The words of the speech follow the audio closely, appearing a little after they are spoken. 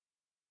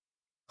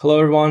Hello,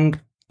 everyone.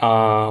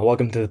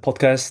 Welcome to the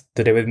podcast.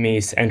 Today with me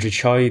is Andrew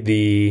Choi,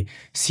 the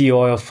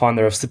CEO and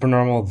founder of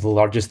SuperNormal, the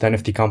largest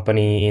NFT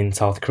company in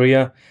South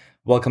Korea.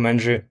 Welcome,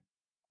 Andrew.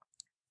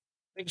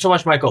 Thank you so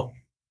much, Michael.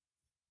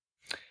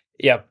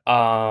 Yeah.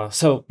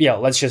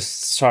 Let's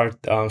just start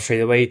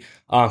straight away.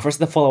 First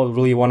of all, I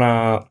really want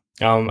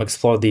to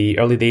explore the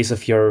early days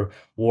of your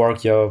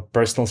work, your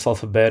personal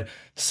self a bit.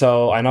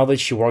 So I know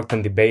that you worked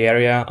in the Bay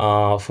Area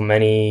for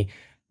many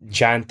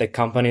giant tech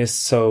companies.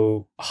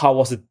 So how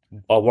was it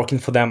working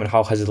for them, and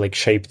how has it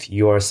shaped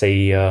you as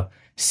a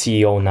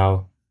CEO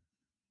now?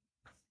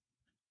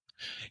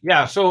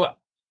 Yeah, so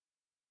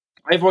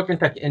I've worked in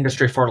tech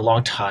industry for a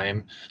long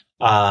time.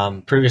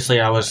 Previously,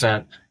 I was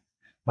at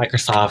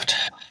Microsoft,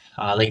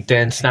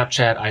 LinkedIn,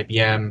 Snapchat,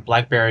 IBM,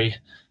 BlackBerry.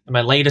 And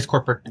my latest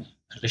corporate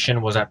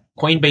position was at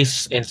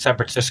Coinbase in San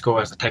Francisco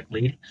as a tech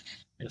lead.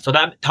 And so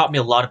that taught me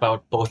a lot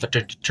about both the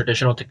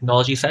traditional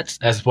technology sets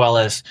as well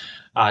as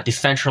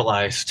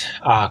decentralized,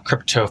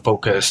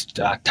 crypto-focused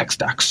tech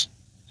stacks.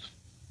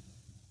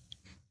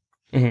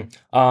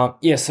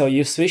 So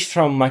you switched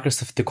from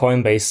Microsoft to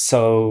Coinbase.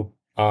 So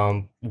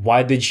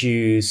why did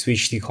you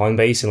switch to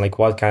Coinbase, and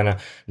what kind of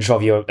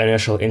drove your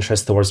initial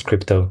interest towards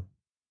crypto?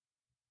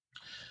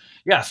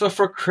 Yeah, so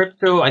for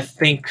crypto, I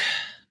think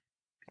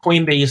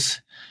Coinbase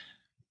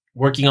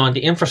working on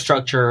the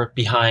infrastructure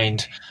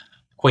behind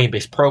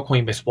Coinbase Pro,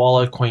 Coinbase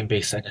Wallet,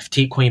 Coinbase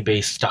NFT,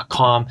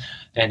 Coinbase.com,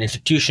 and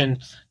institution.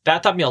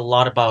 That taught me a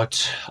lot about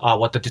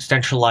what the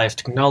decentralized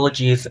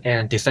technologies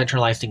and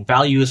decentralizing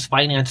values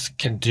finance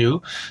can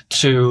do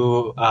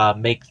to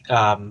make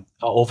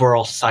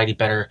overall society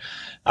better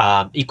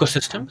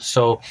ecosystem.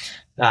 So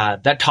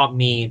that taught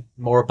me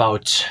more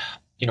about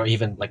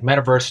even like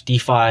metaverse,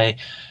 DeFi,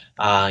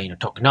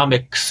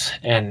 tokenomics,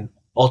 and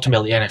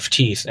ultimately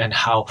NFTs and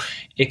how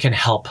it can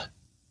help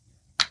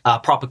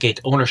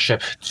propagate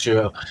ownership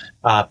to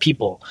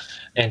people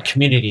and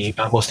community,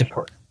 most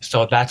important.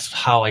 So that's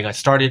how I got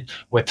started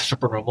with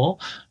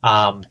SuperNormal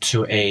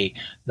to a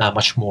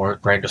much more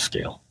grander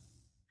scale.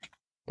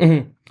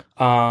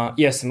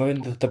 Yes,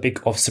 moving to the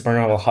topic of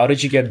SuperNormal, how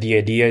did you get the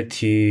idea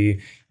to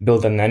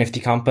build an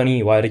NFT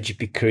company? Why did you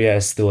pick Korea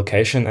as the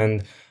location?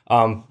 And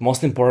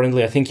most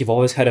importantly, I think you've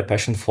always had a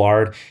passion for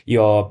art.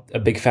 You're a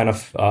big fan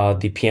of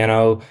the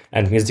piano,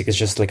 and music is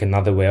just like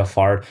another way of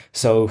art.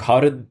 So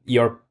how did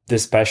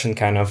this passion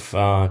kind of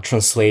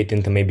translate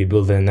into maybe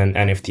building an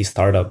NFT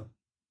startup?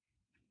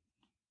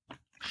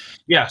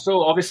 Yeah,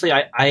 so obviously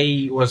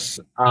I was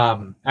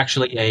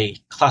actually a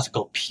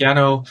classical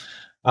piano,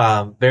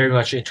 very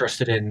much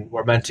interested in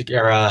romantic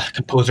era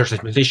composers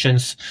and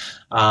musicians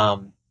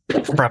from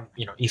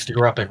East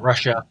Europe and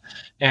Russia,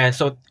 and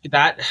so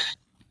that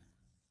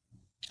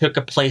took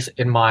a place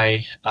in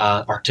my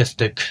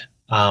artistic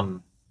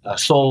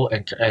soul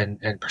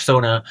and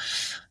persona.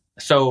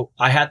 So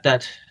I had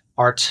that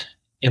art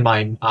in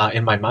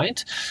my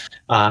mind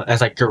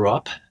as I grew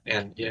up,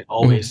 and it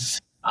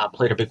always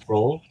played a big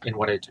role in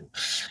what I do.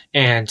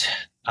 And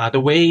the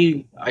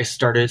way I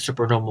started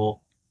SuperNormal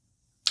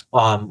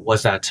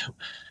was that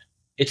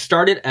it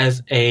started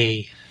as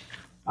it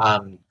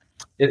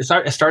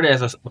started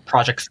as a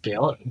project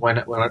scale when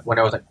I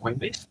was at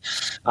Coinbase,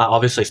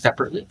 obviously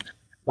separately.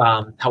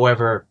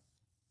 However,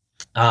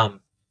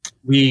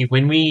 we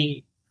when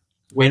we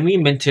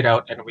minted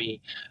out and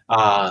we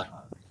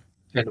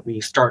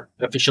start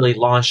officially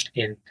launched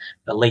in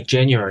the late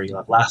January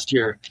of last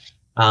year,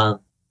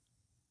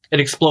 it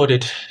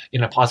exploded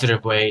in a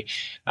positive way.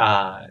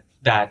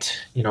 That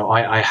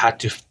I had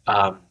to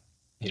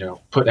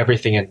put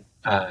everything in,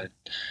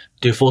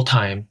 do full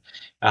time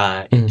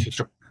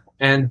into.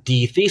 And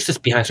the thesis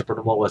behind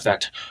SuperNormal was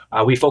that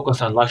we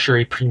focus on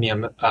luxury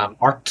premium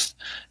arts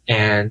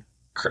and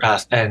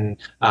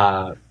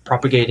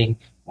propagating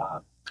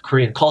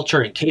Korean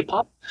culture and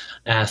K-pop.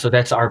 So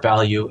that's our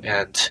value,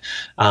 and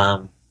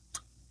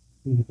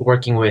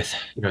working with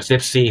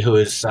Zipsy, who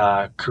is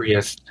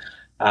Korea's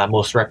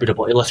most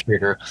reputable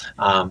illustrator.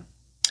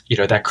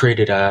 That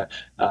created a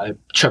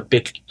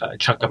big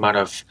chunk amount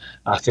of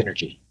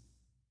synergy.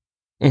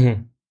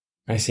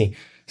 I see.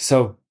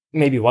 So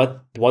maybe what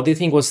do you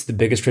think was the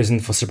biggest reason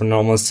for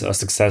SuperNormal's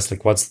success?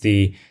 What's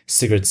the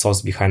secret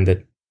sauce behind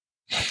it?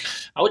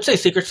 I would say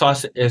secret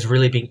sauce is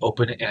really being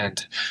open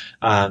and,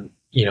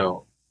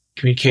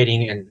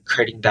 communicating and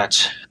creating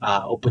that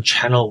open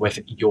channel with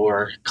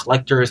your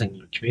collectors and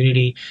your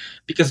community,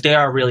 because they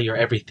are really your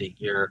everything.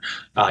 Your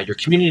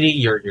community,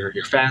 your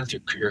fans,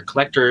 your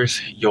collectors,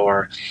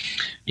 your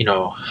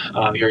investors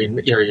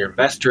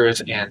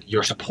and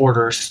your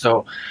supporters.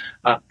 So,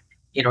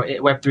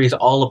 Web3 is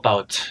all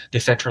about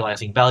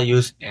decentralizing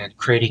values and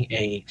creating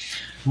a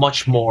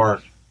much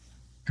more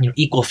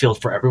equal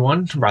field for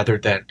everyone, rather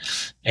than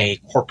a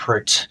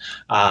corporate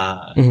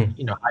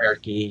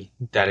hierarchy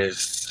that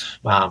is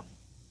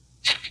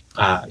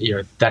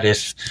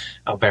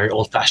very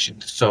old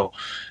fashioned. So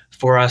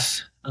for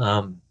us,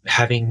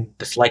 having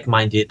this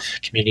like-minded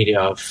community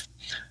of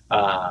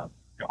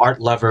art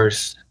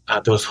lovers,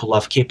 those who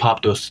love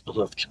K-pop, those who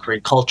love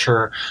Korean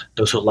culture,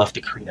 those who love the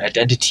Korean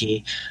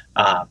identity,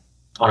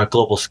 on a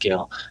global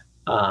scale,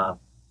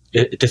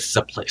 this is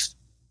a place.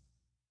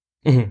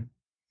 Mm-hmm.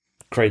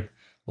 Great,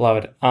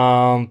 love it.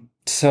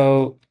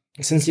 So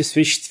since you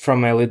switched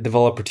from a lead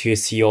developer to a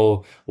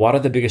CEO, what are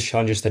the biggest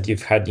challenges that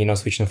you've had,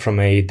 switching from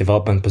a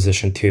development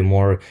position to a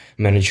more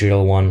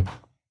managerial one?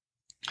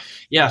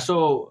 Yeah,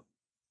 so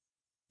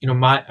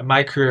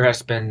my career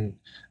has been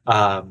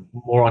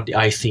more on the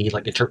IC,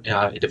 like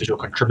individual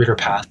contributor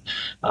path,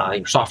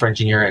 software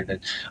engineer, and then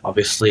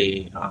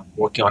obviously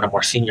working on a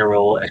more senior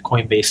role at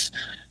Coinbase.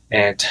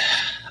 And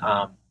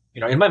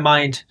in my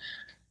mind,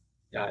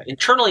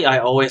 internally, I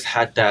always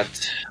had that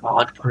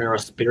entrepreneurial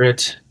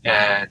spirit,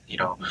 and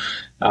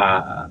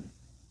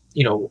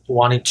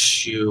wanting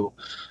to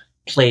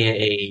play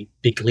a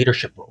big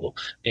leadership role.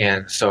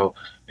 And so,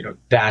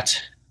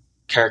 that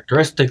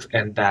characteristics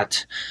and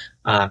that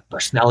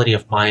personality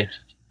of mine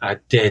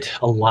did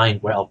align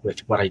well with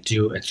what I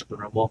do at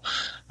SuperNormal.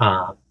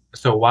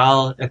 So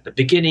while at the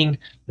beginning,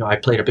 I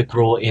played a big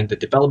role in the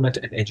development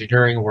and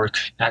engineering work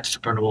at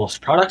SuperNormal's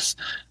products.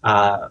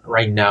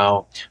 Right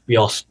now, we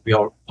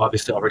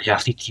obviously already have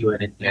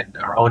CTO and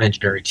our own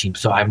engineering team.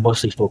 So I'm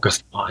mostly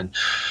focused on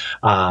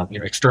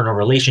external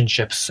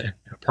relationships and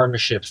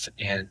partnerships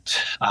and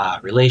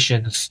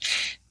relations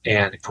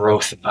and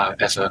growth on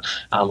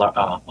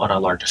a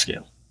larger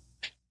scale.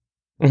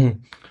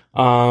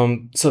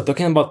 Mm-hmm. So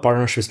talking about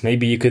partnerships,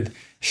 maybe you could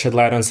shed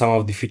light on some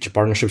of the future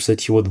partnerships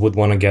that you would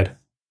want to get.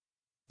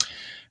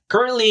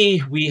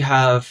 Currently, we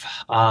have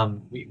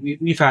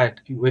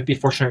we've been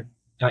fortunate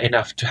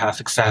enough to have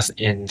success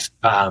in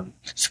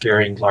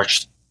securing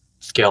large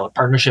scale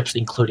partnerships,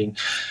 including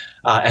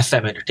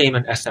SM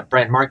Entertainment, SM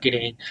Brand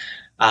Marketing,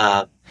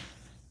 the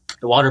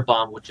Water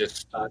Bomb, which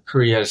is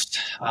Korea's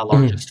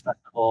largest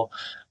festival.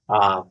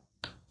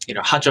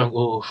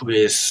 Ha-Jung-woo, who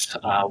is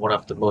one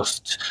of the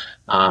most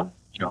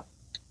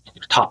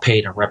top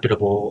paid and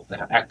reputable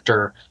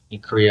actor in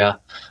Korea.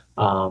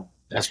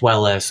 As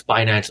well as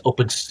Binance,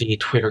 OpenSea,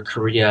 Twitter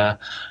Korea,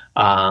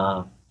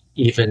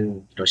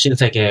 even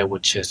Shinsegae,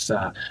 which is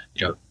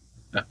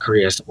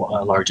Korea's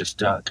largest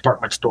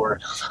department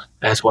store,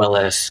 as well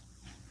as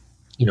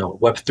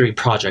Web3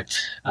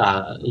 projects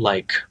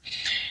like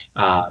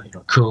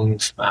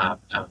Kungs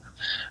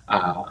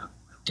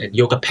and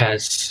Yoga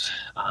Pets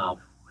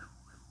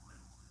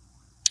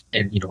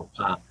and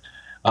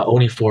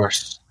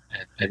Oniforce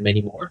and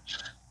many more.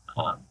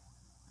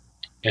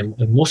 And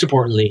most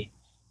importantly,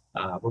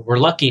 we're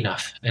lucky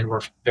enough, and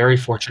we're very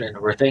fortunate, and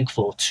we're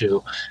thankful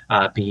to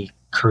be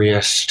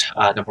Korea's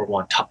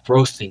 #1 top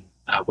grossing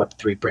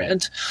Web3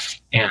 brand,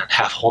 and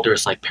have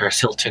holders like Paris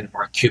Hilton,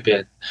 Mark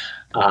Cuban,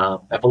 Eva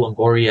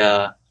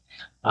Longoria,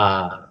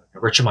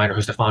 Richard Miner,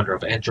 who's the founder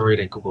of Android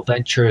and Google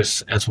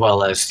Ventures, as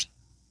well as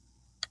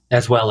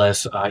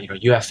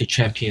UFC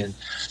champion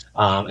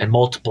and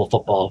multiple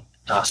football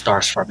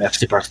stars from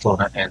FC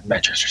Barcelona and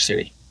Manchester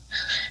City.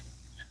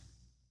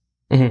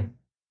 Mm-hmm.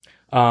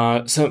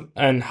 So,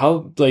 and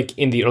how, like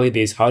in the early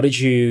days, how did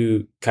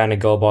you kind of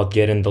go about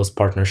getting those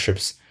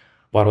partnerships?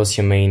 What was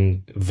your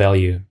main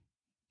value?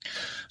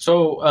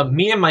 So,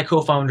 me and my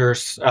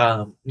co-founders,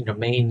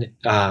 main,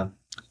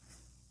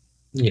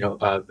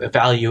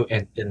 value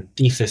and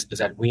thesis is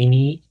that we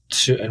need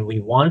to, and we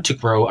want to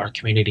grow our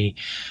community,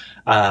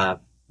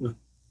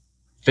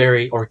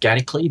 very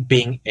organically,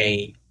 being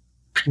a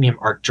premium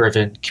art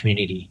driven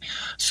community.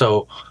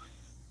 So,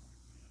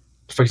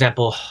 for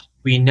example,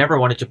 we never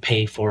wanted to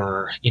pay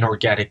for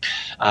inorganic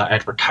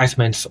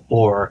advertisements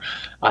or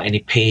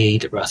any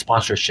paid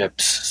sponsorships,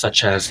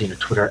 such as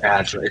Twitter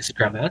ads or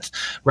Instagram ads.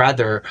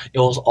 Rather, it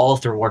was all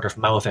through word of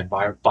mouth and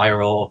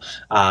viral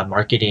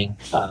marketing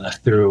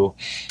through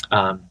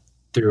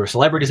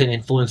celebrities and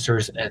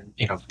influencers and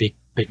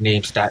big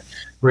names that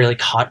really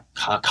caught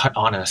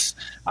on us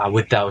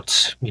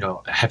without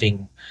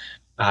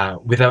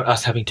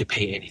us having to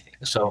pay anything.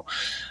 So,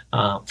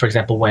 for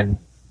example, when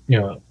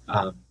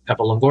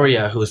Eva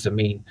Longoria, who is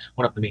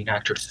one of the main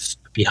actors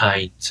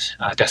behind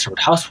Desperate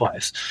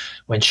Housewives,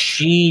 when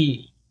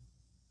she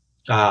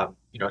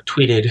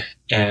tweeted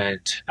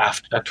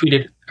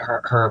tweeted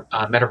her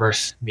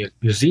metaverse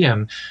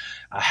museum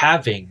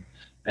having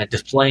and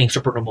displaying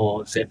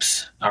SuperNormal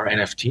Zips, our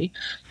NFT,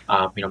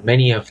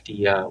 many of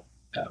the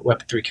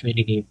Web3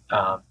 community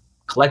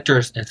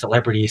collectors and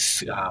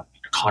celebrities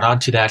caught on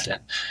to that and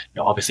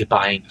obviously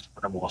buying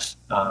SuperNormals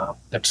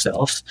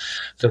themselves.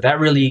 So that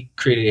really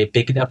created a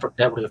big network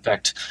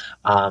effect.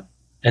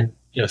 And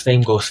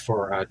same goes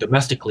for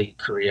domestically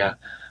Korea,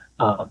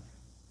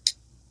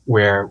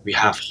 where we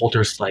have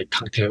holders like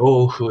Kang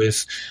Tae-oh, who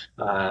is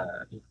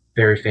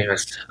very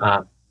famous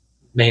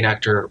main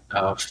actor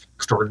of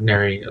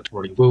Extraordinary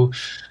Attorney Woo,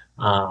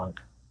 a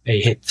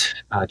hit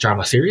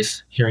drama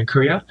series here in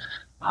Korea.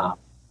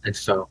 And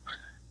so,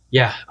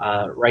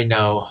 right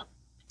now,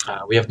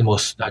 we have the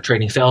most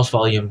trading sales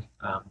volume,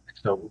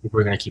 so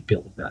we're going to keep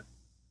building that.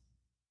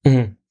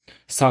 Mm-hmm.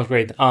 Sounds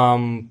great.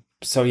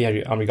 So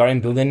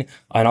regarding building,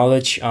 I know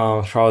that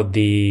throughout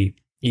the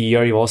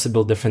year you also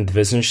build different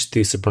divisions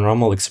to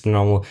SuperNormal, like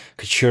SuperNormal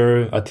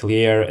Couture,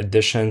 Atelier,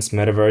 Editions,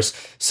 Metaverse.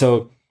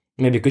 So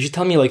Maybe could you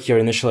tell me like your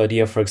initial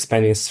idea for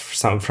expanding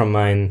from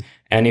an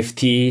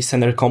NFT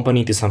centered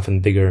company to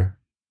something bigger?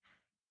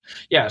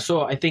 Yeah,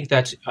 so I think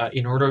that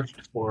in order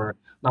for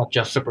not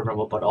just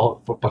SuperNormal,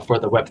 but for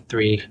the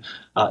Web3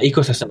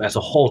 ecosystem as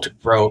a whole to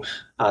grow,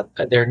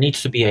 there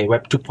needs to be a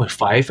Web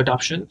 2.5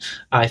 adoption.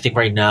 I think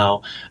right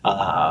now,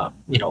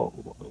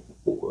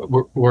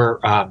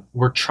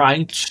 we're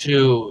trying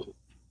to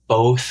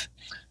both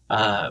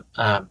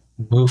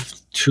move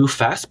too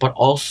fast, but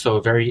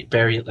also very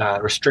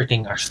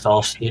restricting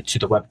ourselves into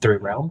the Web3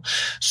 realm.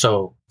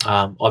 So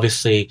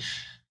obviously,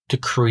 to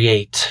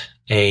create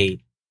a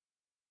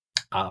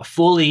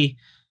fully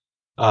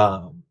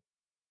um,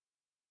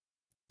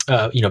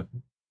 you know,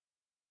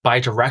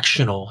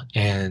 bi-directional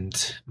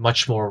and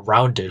much more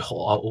rounded,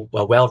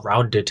 a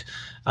well-rounded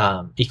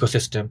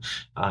ecosystem.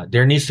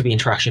 There needs to be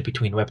interaction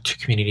between Web2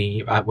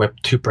 community,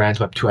 Web2 brands,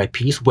 Web2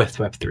 IPs with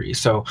Web3.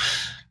 So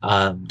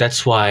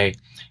that's why,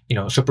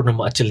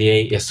 SuperNormal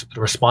Atelier is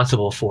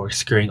responsible for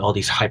securing all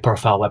these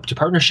high-profile Web2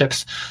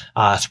 partnerships.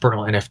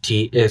 SuperNormal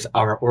NFT is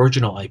our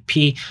original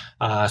IP.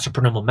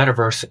 SuperNormal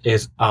Metaverse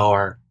is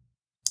our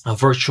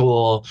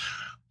virtual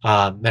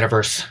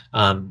metaverse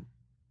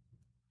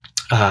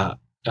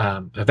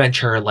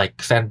venture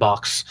like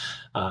Sandbox,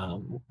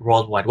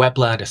 World Wide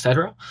Webland,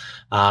 etc.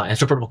 And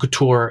SuperNormal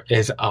Couture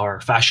is our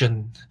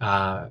fashion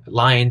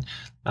line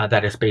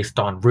that is based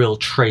on real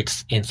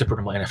traits in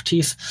SuperNormal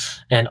NFTs,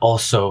 and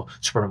also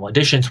SuperNormal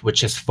Editions,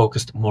 which is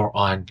focused more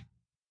on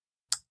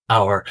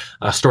our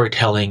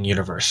storytelling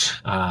universe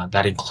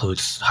that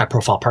includes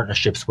high-profile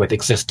partnerships with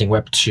existing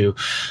Web2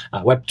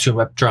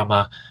 web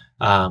drama,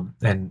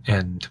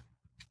 and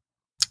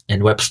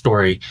web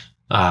story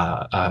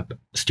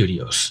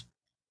studios.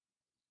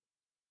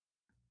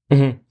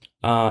 Mm-hmm.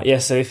 Yeah,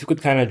 so if you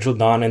could kind of drill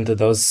down into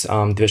those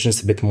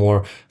divisions a bit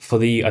more. For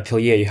the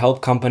Atelier, you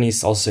help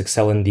companies also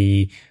excel in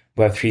the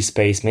Web3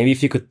 space. Maybe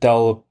if you could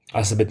tell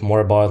us a bit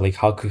more about like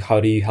how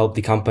do you help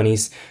the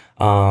companies?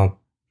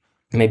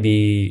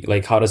 Maybe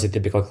like how does a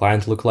typical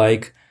client look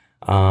like?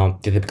 The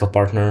typical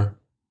partner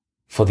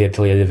for the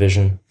Atelier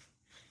division.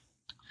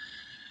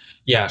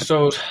 Yeah,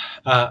 so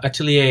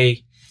Atelier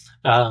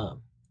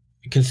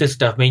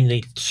consists of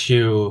mainly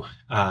two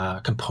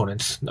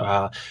components.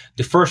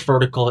 The first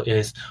vertical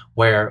is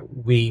where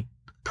we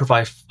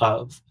provide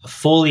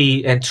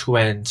fully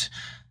end-to-end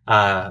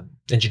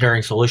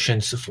engineering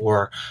solutions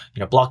for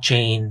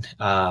blockchain,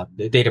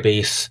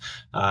 database,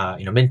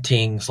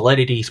 minting,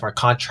 Solidity, smart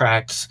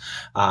contracts,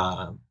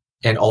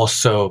 and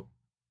also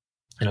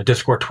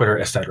Discord, Twitter,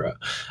 etc.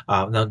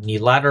 Now the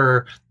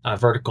latter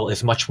vertical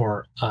is much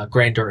more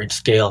grander in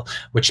scale,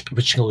 which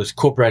includes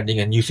co-branding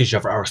and usage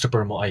of our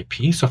SuperNormal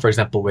IP. So, for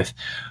example, with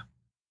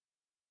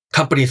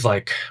companies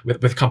like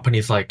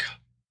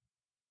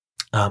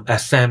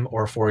SM,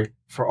 or for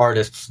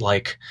artists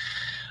like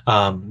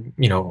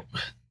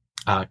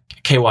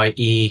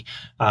KYE,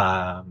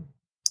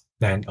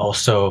 and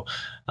also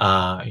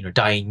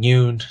Dying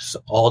Noon.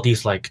 So all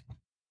these like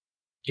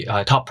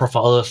top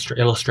profile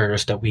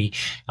illustrators that we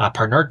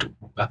partnered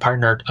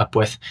up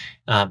with,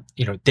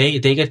 they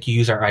get to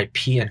use our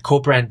IP and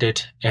co-brand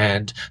it,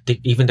 and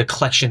even the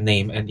collection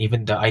name and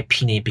even the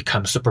IP name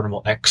becomes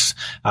SuperNormal X,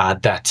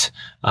 that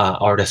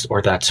artist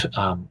or that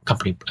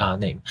company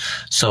name.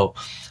 So,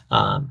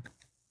 and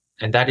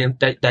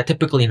that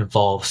typically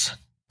involves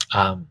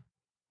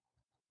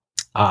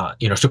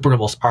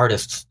SuperNormal's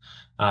artists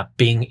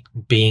being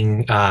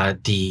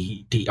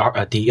the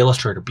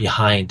illustrator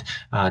behind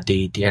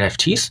the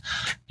NFTs,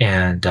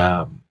 and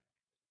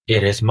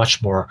it is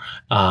much more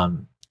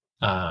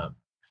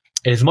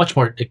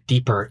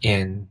deeper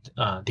in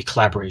the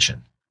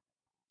collaboration.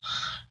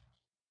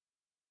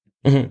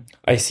 Mm-hmm.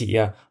 I see.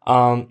 Yeah.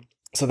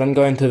 So then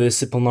going to the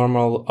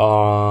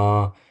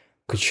SuperNormal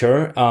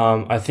Couture.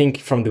 I think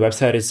from the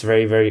website it's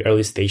very, very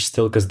early stage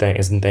still because there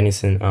isn't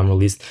anything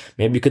released.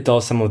 Maybe you could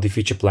tell some of the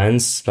future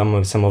plans, some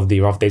of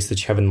the rough dates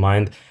that you have in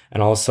mind,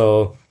 and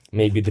also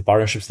maybe the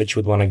partnerships that you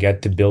would want to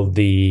get to build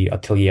the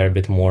atelier a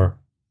bit more.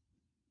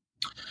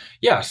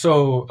 Yeah.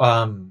 So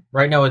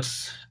right now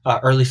it's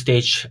early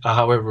stage.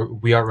 However,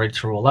 we are ready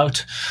to roll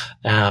out,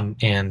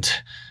 and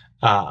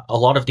a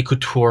lot of the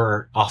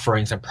couture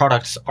offerings and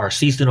products are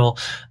seasonal,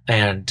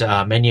 and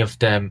many of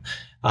them,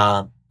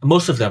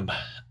 most of them,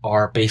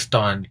 are based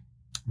on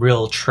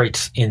real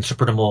traits in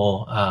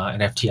SuperNormal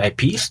NFT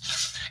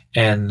IPs.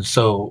 And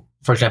so,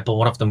 for example,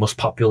 one of the most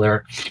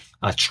popular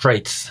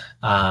traits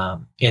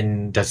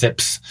in the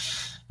zips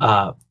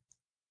are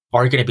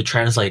going to be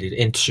translated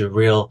into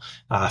real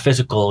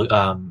physical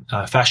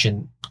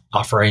fashion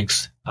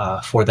offerings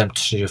for them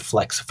to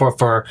flex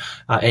for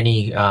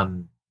any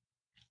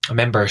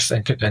members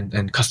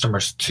and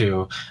customers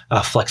to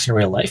flex in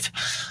real life.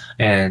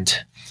 And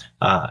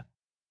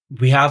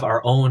we have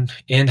our own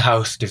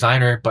in-house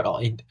designer, but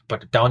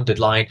down the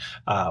line,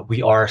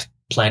 we are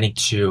planning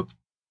to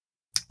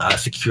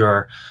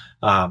secure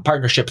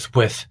partnerships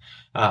with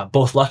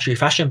both luxury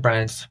fashion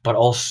brands, but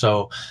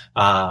also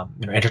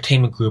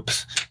entertainment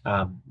groups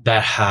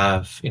that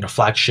have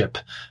flagship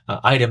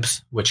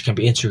items which can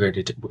be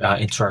integrated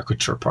into our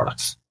couture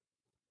products.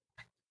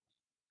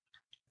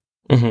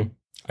 Mm-hmm.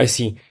 I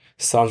see.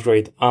 Sounds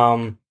great.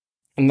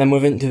 And then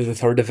moving to the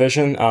third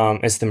division,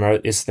 is the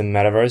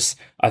metaverse.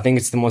 I think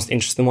it's the most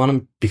interesting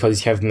one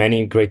because you have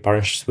many great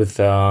partnerships with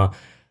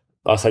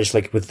such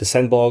like with the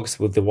Sandbox,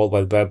 with the World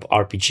Wide Web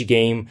RPG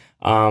game.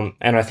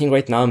 And I think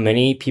right now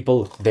many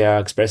people they are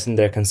expressing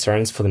their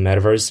concerns for the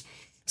metaverse,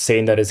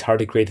 saying that it's hard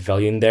to create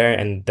value in there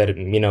and that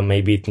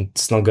maybe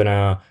it's not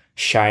gonna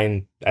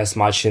shine as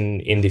much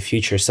in the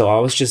future. So I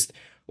was just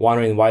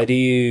wondering, why do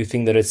you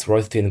think that it's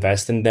worth to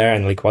invest in there,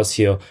 and like what's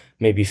your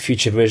maybe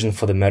future vision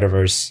for the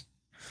metaverse?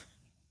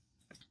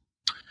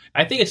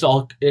 I think it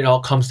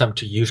all comes down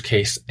to use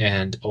case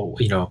and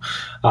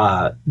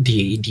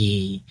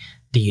the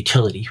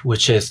utility,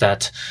 which is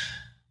that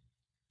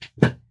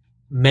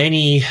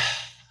many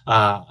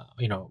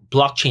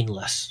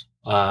blockchain-less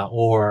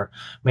or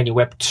many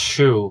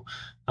Web2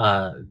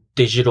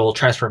 digital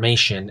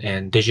transformation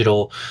and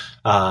digital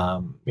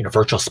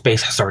virtual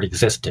space has already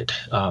existed.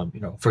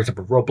 For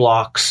example,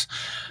 Roblox,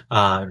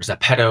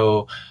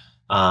 Zepeto,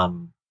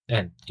 and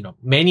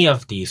many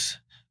of these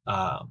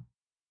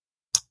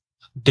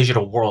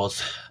digital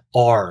worlds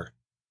are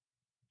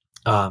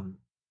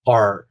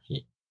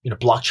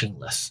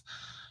blockchainless,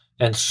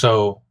 and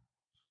so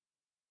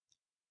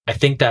I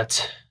think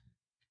that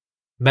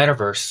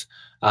metaverse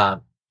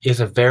is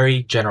a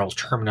very general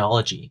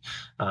terminology,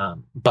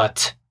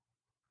 but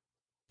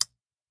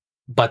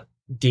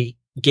the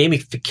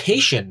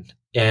gamification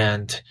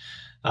and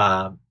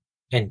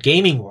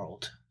gaming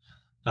world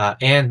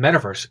and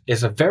metaverse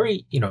is a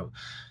very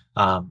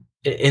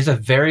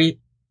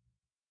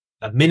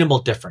a minimal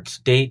difference.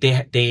 They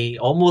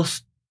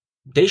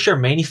share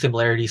many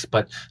similarities,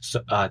 but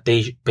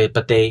they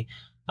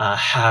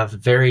have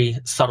very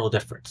subtle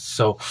difference.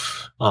 So,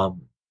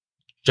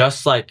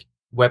 just like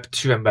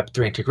Web2 and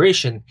Web3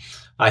 integration,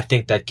 I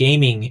think that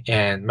gaming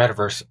and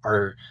metaverse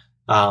are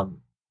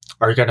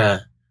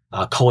gonna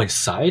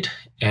coincide,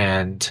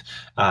 and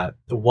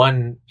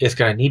one is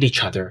gonna need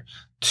each other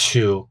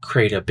to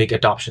create a big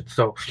adoption.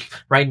 So,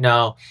 right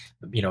now,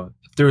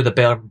 through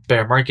the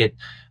bear market,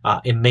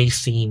 it may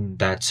seem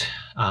that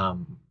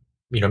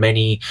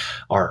many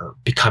are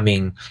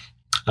becoming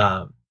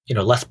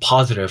less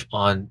positive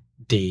on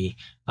the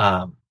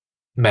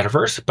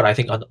metaverse, but I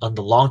think on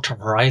the long term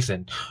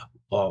horizon,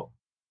 I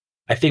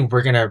think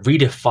we're gonna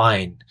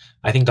redefine.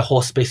 I think the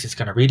whole space is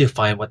gonna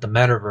redefine what the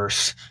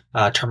metaverse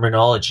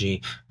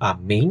terminology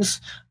means,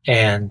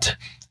 and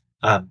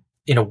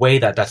in a way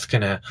that's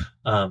gonna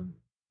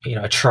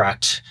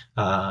attract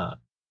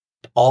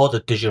all the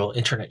digital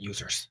internet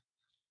users.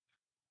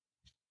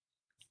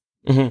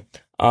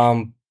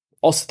 Mm-hmm.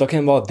 Also talking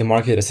about the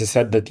market, as I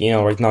said, that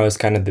right now is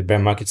kind of the bear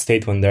market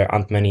state when there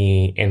aren't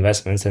many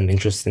investments and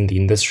interest in the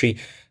industry.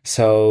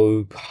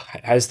 So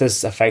has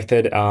this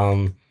affected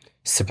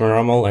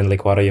SuperNormal, and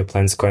like what are your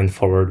plans going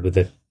forward with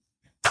it?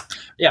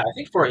 Yeah, I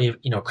think for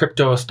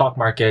crypto, stock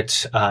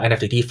market,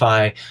 NFT,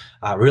 DeFi,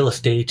 real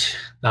estate,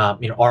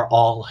 are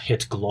all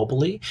hit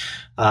globally.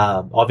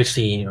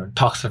 Obviously,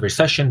 talks of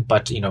recession,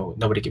 but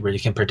nobody really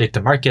can predict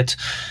the market.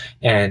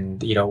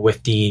 And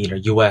with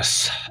the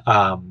U.S.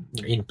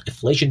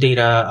 Inflation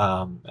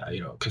data,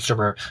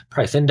 consumer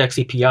price index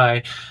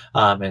 (CPI),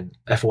 and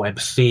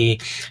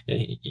FOMC,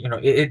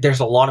 there's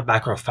a lot of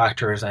macro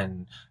factors,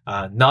 and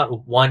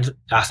not one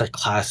asset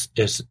class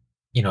is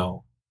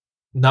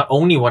not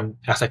only one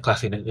asset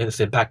class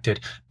is impacted,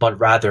 but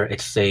rather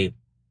it's a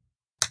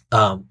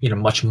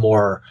much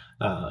more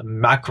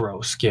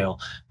macro scale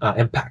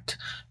impact,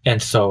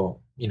 and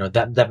so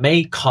that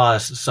may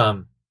cause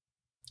some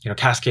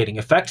cascading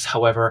effects.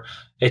 However,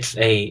 it's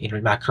a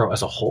macro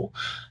as a whole,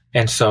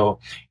 and so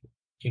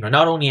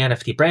not only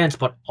NFT brands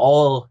but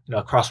all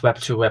across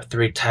Web2,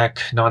 Web3,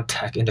 tech,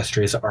 non-tech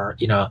industries are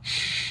in a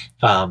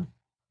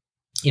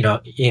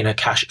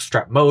cash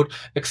strap mode,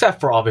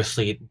 except for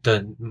obviously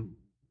the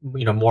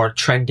more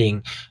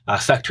trending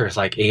sectors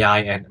like AI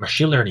and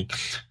machine learning.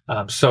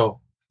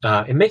 So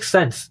it makes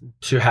sense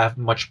to have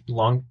much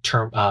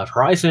long-term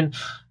horizon,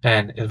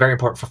 and it's very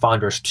important for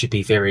founders to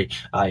be very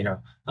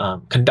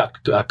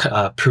conduct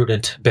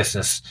prudent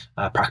business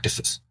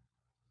practices.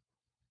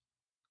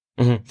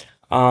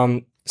 Mm-hmm.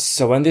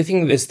 So when do you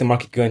think is the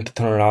market going to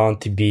turn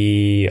around to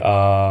be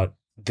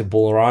the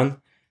bull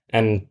run,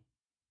 and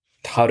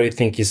how do you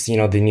think is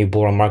the new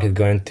bull run market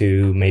going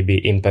to maybe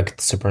impact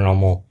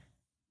SuperNormal?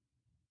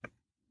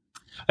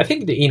 I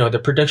think the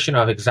prediction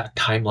of exact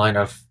timeline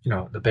of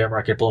the bear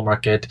market, bull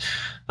market,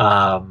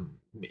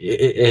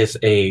 is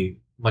a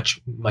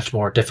much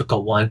more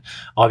difficult one.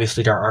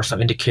 Obviously, there are some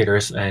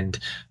indicators and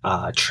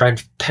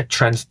trends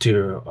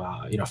to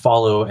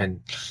follow,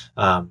 and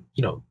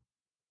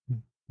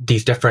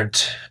these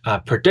different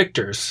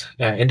predictors,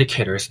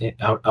 indicators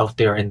out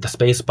there in the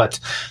space. But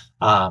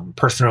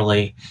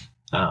personally,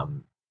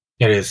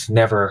 it is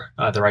never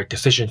the right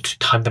decision to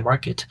time the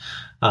market.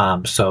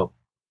 So.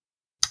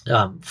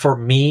 For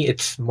me,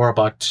 it's more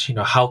about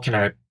how can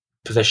I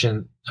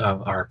position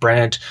our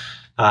brand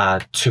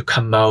to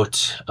come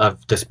out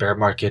of this bear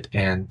market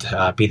and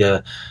be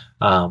the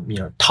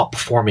top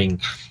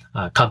performing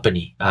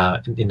company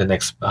in the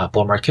next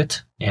bull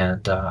market.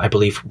 And I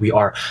believe we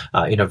are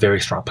in a very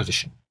strong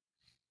position.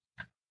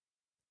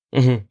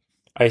 Mm-hmm.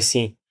 I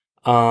see.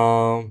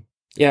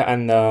 Yeah,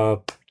 and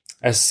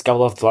as a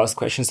couple of the last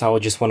questions, I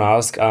would just want to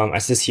ask,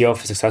 as the CEO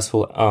of a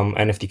successful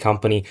NFT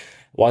company,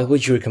 what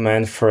would you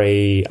recommend for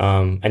a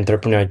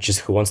entrepreneur just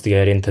who wants to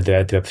get into the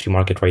Web3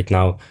 market right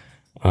now?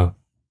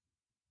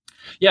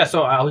 Yeah,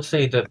 so I would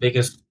say the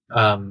biggest.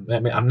 I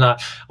mean, I'm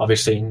not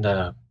obviously in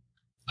the.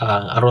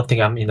 I don't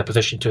think I'm in a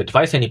position to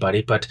advise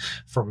anybody, but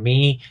for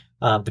me,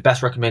 the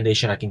best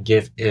recommendation I can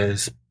give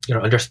is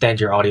understand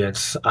your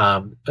audience.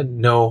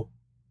 Know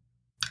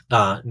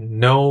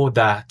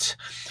that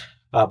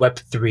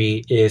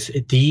Web3 is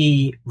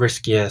the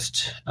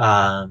riskiest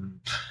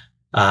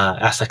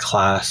asset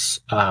class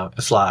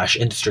 /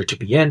 industry to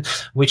be in,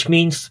 which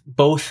means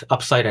both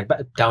upside and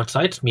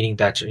downsides, meaning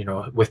that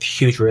with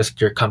huge risk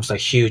there comes a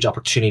huge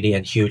opportunity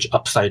and huge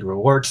upside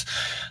rewards.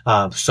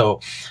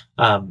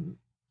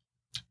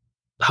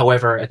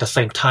 However, at the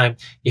same time,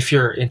 if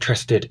you're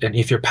interested and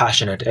if you're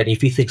passionate and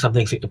if you think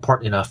something's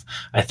important enough,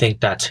 I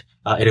think that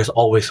it is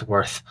always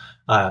worth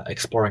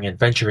exploring and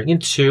venturing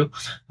into,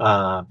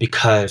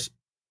 because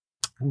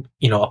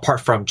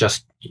apart from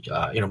just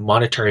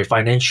monetary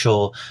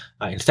financial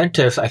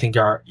incentives, I think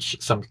there are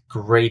some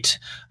great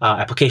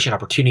application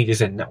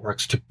opportunities and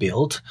networks to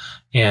build,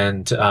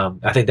 and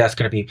I think that's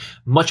going to be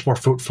much more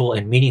fruitful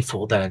and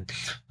meaningful than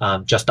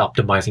just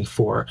optimizing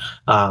for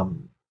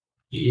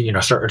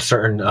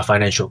certain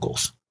financial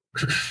goals.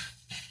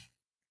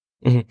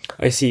 Mm-hmm.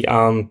 I see.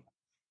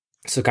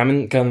 So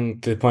coming to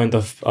the point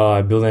of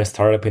building a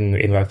startup in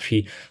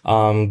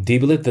Web3, do you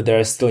believe that there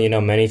are still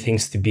many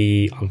things to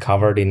be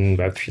uncovered in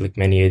Web3, like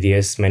many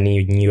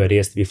new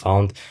ideas to be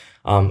found,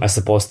 as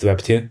opposed to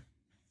Web2?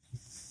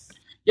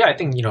 Yeah, I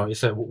think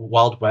it's a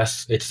wild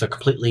west. It's a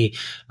completely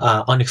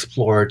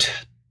unexplored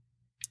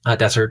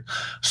desert.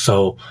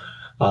 So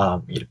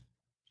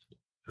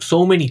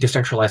so many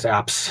decentralized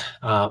apps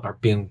are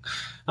being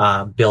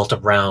built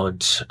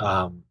around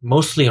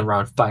mostly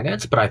around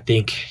finance, but I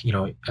think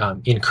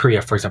in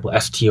Korea, for example,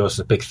 STO is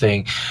a big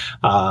thing.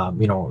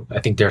 I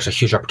think there's a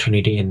huge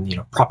opportunity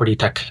in property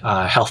tech,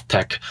 health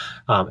tech,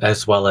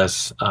 as well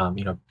as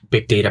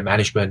big data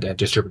management and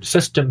distributed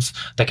systems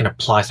that can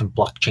apply some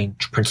blockchain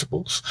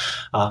principles.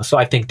 So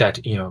I think that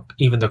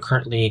even though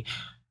currently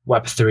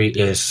Web3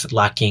 is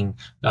lacking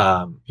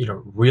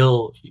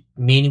real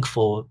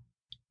meaningful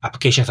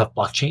applications of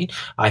blockchain,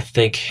 I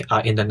think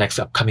in the next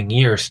upcoming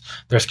years,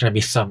 there's going to be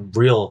some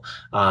real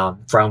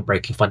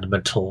groundbreaking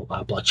fundamental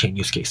blockchain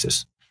use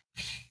cases.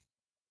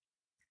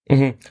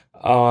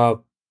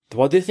 Mm-hmm.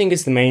 What do you think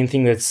is the main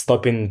thing that's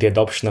stopping the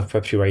adoption of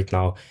Web3 right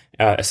now?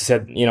 As I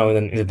said,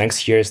 in the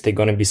next years, there are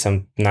going to be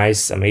some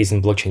nice,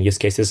 amazing blockchain use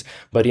cases.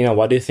 But,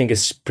 what do you think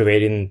is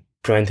preventing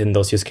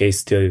those use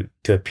cases to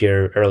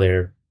appear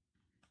earlier?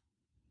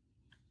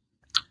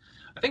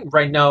 I think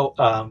right now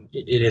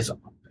it is,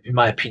 in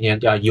my opinion,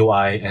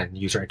 UI and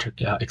user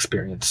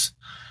experience.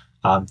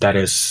 That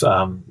is,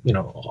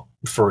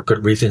 for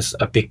good reasons,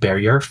 a big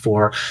barrier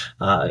for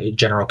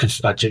general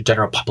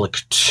public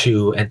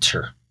to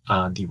enter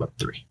the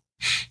Web3.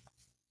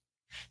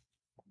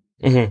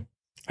 Mm-hmm.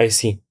 I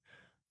see.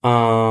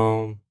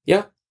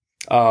 Yeah.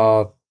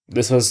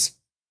 This was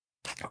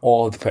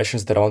all the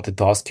questions that I wanted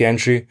to ask you,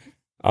 Andrew.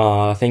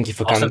 Thank you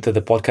for Awesome. coming to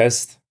the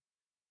podcast.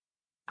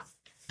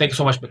 Thank you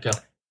so much, Mikhail.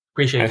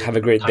 Appreciate it. And have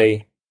a great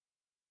day.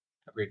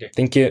 Have a great day.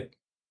 Thank you.